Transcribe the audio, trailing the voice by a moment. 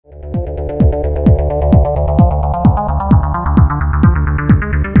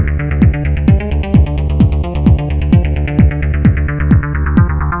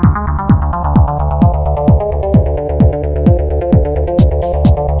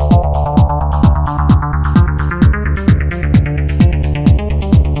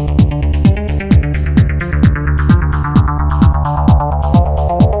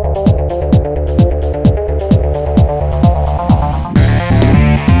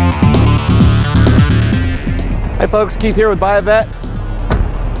folks, Keith here with Buyavette.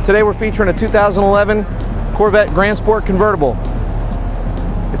 Today we're featuring a 2011 Corvette Grand Sport Convertible.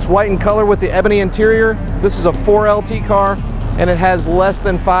 It's white in color with the ebony interior. This is a 4LT car and it has less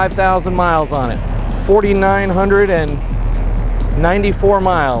than 5,000 miles on it. 4,994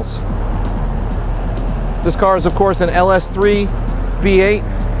 miles. This car is of course an LS3 V8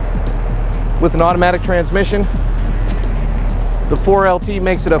 with an automatic transmission. The 4LT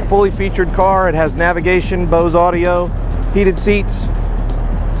makes it a fully featured car. It has navigation, Bose audio, heated seats.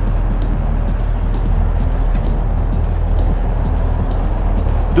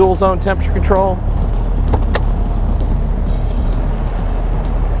 Dual zone temperature control.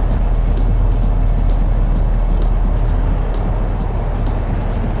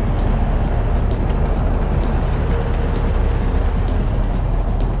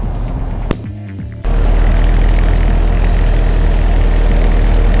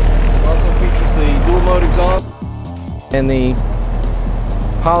 Exhaust and the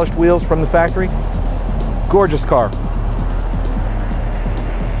polished wheels from the factory. Gorgeous car.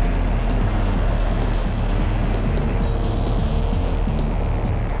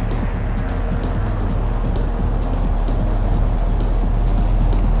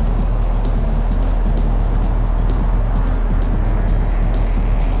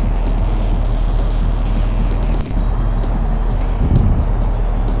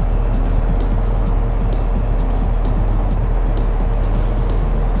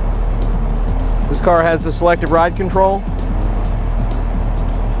 This car has the selective ride control.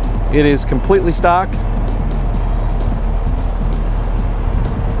 It is completely stock.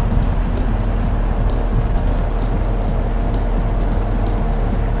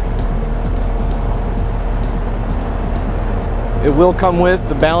 It will come with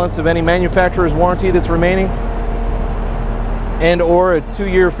the balance of any manufacturer's warranty that's remaining and or a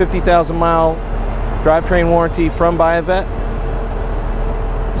 2-year 50,000 mile drivetrain warranty from Buyavette.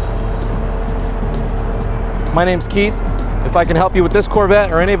 My name's Keith. If I can help you with this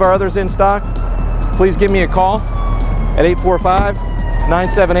Corvette or any of our others in stock, please give me a call at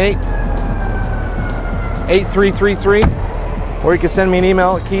 845-978-8333, or you can send me an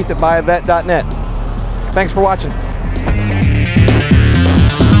email at keith@buyavette.net. Thanks for watching.